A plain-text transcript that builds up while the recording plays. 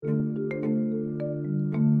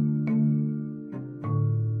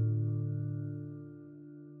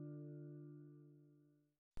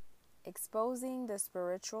Exposing the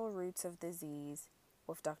Spiritual Roots of Disease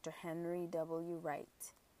with Dr. Henry W.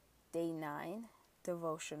 Wright. Day 9,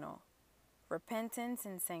 Devotional. Repentance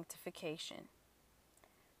and Sanctification.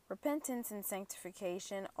 Repentance and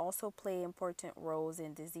sanctification also play important roles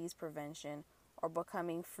in disease prevention or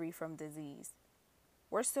becoming free from disease.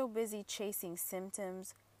 We're so busy chasing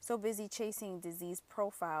symptoms, so busy chasing disease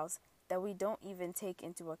profiles that we don't even take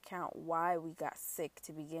into account why we got sick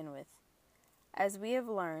to begin with. As we have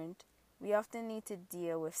learned, we often need to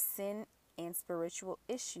deal with sin and spiritual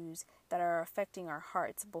issues that are affecting our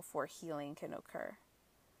hearts before healing can occur.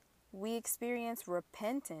 We experience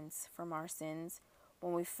repentance from our sins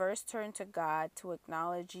when we first turn to God to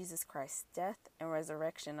acknowledge Jesus Christ's death and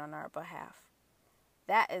resurrection on our behalf.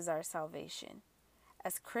 That is our salvation.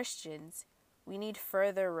 As Christians, we need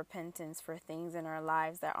further repentance for things in our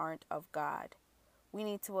lives that aren't of God. We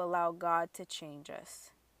need to allow God to change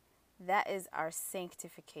us. That is our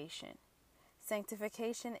sanctification.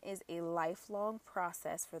 Sanctification is a lifelong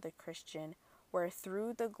process for the Christian where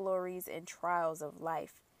through the glories and trials of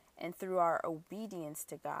life and through our obedience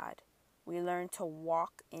to God, we learn to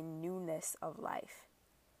walk in newness of life.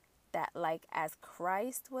 That like as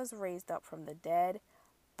Christ was raised up from the dead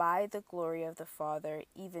by the glory of the Father,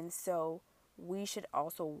 even so we should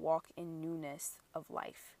also walk in newness of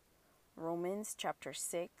life. Romans chapter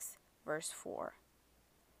 6, verse 4.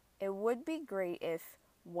 It would be great if,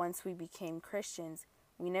 once we became Christians,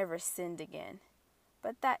 we never sinned again.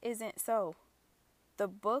 But that isn't so. The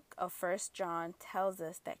book of 1 John tells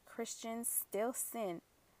us that Christians still sin,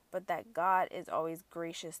 but that God is always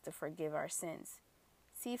gracious to forgive our sins.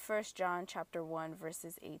 See 1 John chapter 1,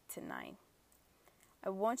 verses 8 to 9. I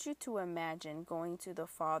want you to imagine going to the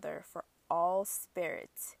Father for all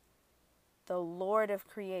spirits, the Lord of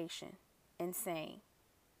creation, and saying,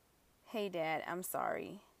 "Hey Dad, I'm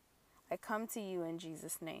sorry. I come to you in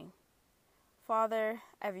Jesus' name. Father,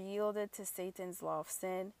 I've yielded to Satan's law of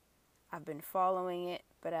sin. I've been following it,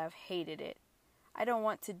 but I've hated it. I don't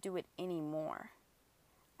want to do it anymore.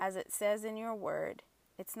 As it says in your word,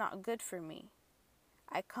 it's not good for me.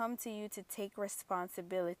 I come to you to take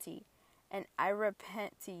responsibility, and I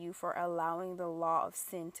repent to you for allowing the law of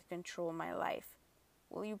sin to control my life.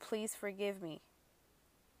 Will you please forgive me?"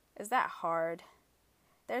 Is that hard?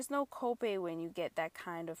 There's no copay when you get that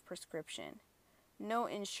kind of prescription. No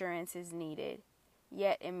insurance is needed,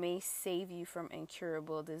 yet it may save you from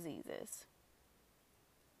incurable diseases.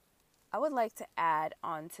 I would like to add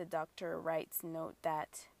on to Dr. Wright's note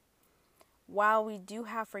that while we do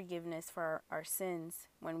have forgiveness for our sins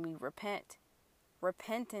when we repent,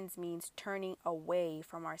 repentance means turning away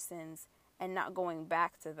from our sins and not going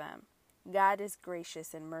back to them. God is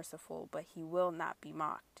gracious and merciful, but He will not be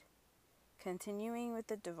mocked. Continuing with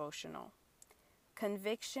the devotional.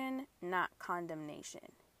 Conviction, not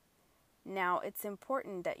condemnation. Now, it's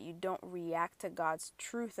important that you don't react to God's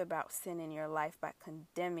truth about sin in your life by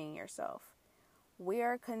condemning yourself. We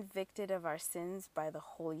are convicted of our sins by the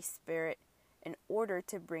Holy Spirit in order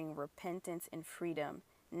to bring repentance and freedom,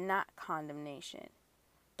 not condemnation.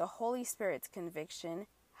 The Holy Spirit's conviction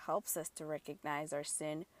helps us to recognize our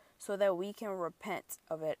sin so that we can repent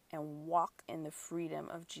of it and walk in the freedom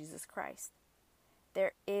of Jesus Christ.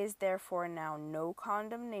 There is therefore now no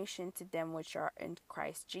condemnation to them which are in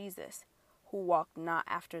Christ Jesus, who walk not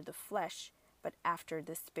after the flesh, but after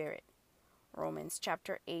the Spirit. Romans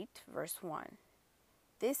chapter 8, verse 1.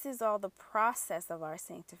 This is all the process of our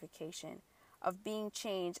sanctification, of being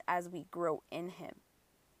changed as we grow in Him.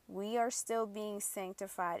 We are still being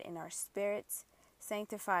sanctified in our spirits,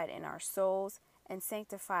 sanctified in our souls, and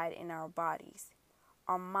sanctified in our bodies.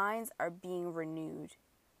 Our minds are being renewed.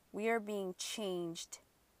 We are being changed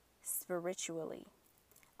spiritually.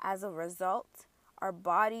 As a result, our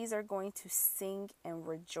bodies are going to sing and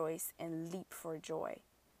rejoice and leap for joy.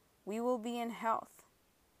 We will be in health.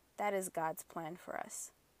 That is God's plan for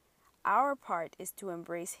us. Our part is to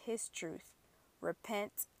embrace His truth,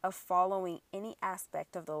 repent of following any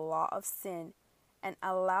aspect of the law of sin, and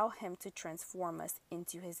allow Him to transform us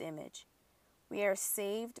into His image. We are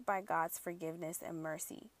saved by God's forgiveness and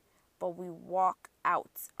mercy, but we walk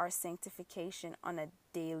out our sanctification on a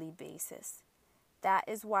daily basis. That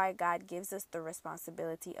is why God gives us the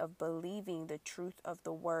responsibility of believing the truth of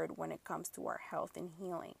the Word when it comes to our health and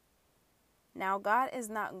healing. Now, God is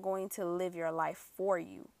not going to live your life for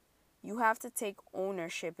you. You have to take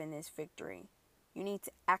ownership in this victory. You need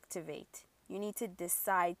to activate. You need to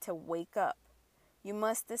decide to wake up. You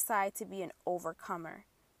must decide to be an overcomer,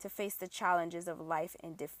 to face the challenges of life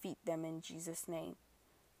and defeat them in Jesus' name.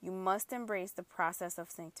 You must embrace the process of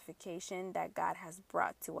sanctification that God has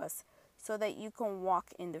brought to us so that you can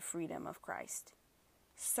walk in the freedom of Christ.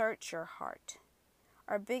 Search your heart.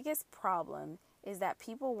 Our biggest problem is that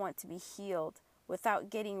people want to be healed without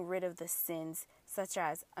getting rid of the sins, such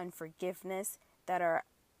as unforgiveness, that are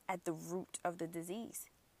at the root of the disease.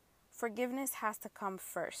 Forgiveness has to come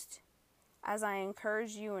first. As I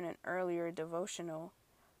encouraged you in an earlier devotional,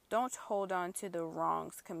 don't hold on to the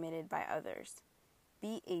wrongs committed by others.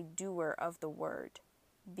 Be a doer of the word.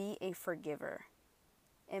 Be a forgiver.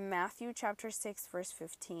 In Matthew chapter 6, verse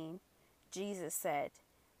 15, Jesus said,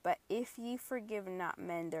 "But if ye forgive not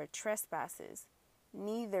men their trespasses,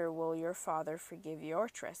 neither will your Father forgive your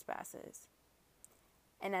trespasses."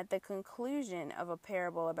 And at the conclusion of a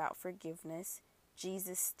parable about forgiveness,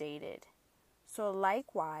 Jesus stated, "So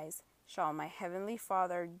likewise shall my heavenly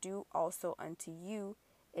Father do also unto you,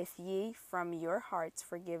 if ye from your hearts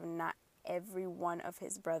forgive not every one of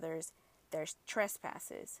his brothers their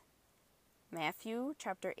trespasses." Matthew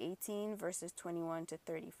chapter 18, verses 21 to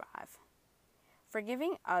 35.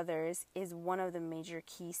 Forgiving others is one of the major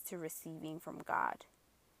keys to receiving from God.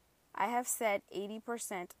 I have said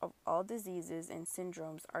 80% of all diseases and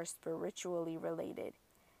syndromes are spiritually related.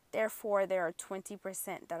 Therefore, there are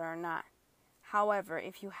 20% that are not. However,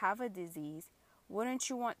 if you have a disease, wouldn't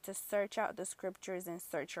you want to search out the scriptures and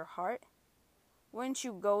search your heart? Wouldn't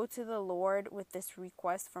you go to the Lord with this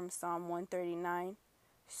request from Psalm 139?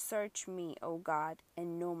 "Search me, O God,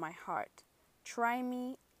 and know my heart. Try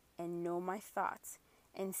me and know my thoughts,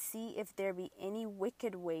 and see if there be any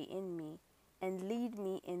wicked way in me, and lead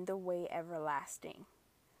me in the way everlasting."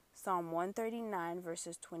 Psalm 139,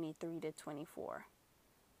 verses 23 to 24.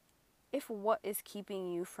 If what is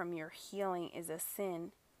keeping you from your healing is a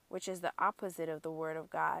sin, which is the opposite of the Word of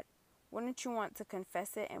God, wouldn't you want to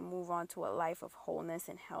confess it and move on to a life of wholeness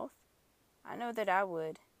and health? I know that I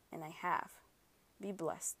would, and I have. Be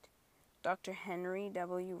blessed. Dr. Henry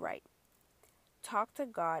W. Wright. Talk to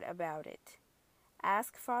God about it.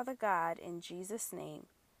 Ask Father God in Jesus' name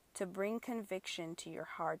to bring conviction to your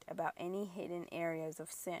heart about any hidden areas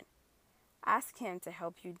of sin. Ask Him to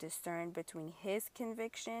help you discern between His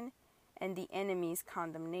conviction and the enemy's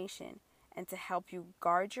condemnation, and to help you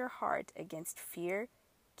guard your heart against fear,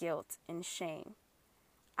 guilt, and shame.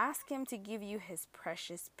 Ask Him to give you His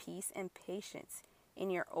precious peace and patience in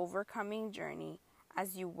your overcoming journey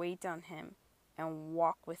as you wait on Him and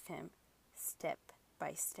walk with Him step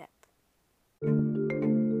by step.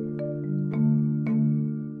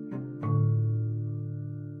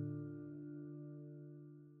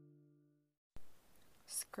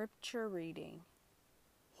 Scripture reading.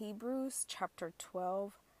 Hebrews chapter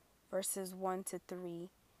 12, verses 1 to 3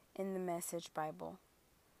 in the Message Bible.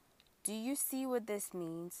 Do you see what this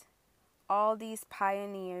means? All these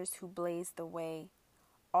pioneers who blazed the way,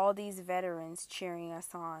 all these veterans cheering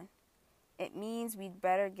us on. It means we'd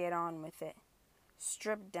better get on with it.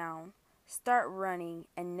 Strip down, start running,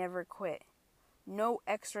 and never quit. No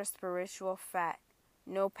extra spiritual fat,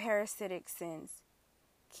 no parasitic sins.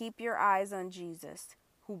 Keep your eyes on Jesus,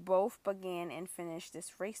 who both began and finished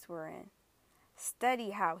this race we're in.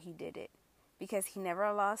 Study how He did it, because He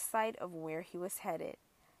never lost sight of where He was headed,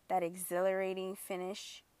 that exhilarating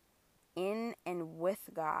finish in and with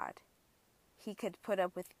God. He could put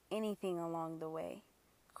up with anything along the way,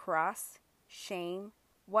 cross, shame,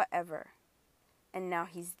 whatever. And now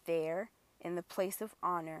He's there in the place of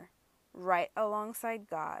honor, right alongside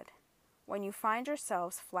God. When you find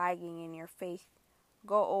yourselves flagging in your faith,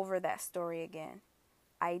 go over that story again,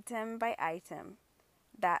 item by item,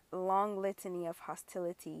 that long litany of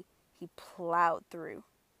hostility He plowed through.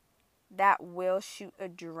 That will shoot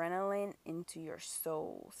adrenaline into your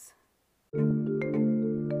souls.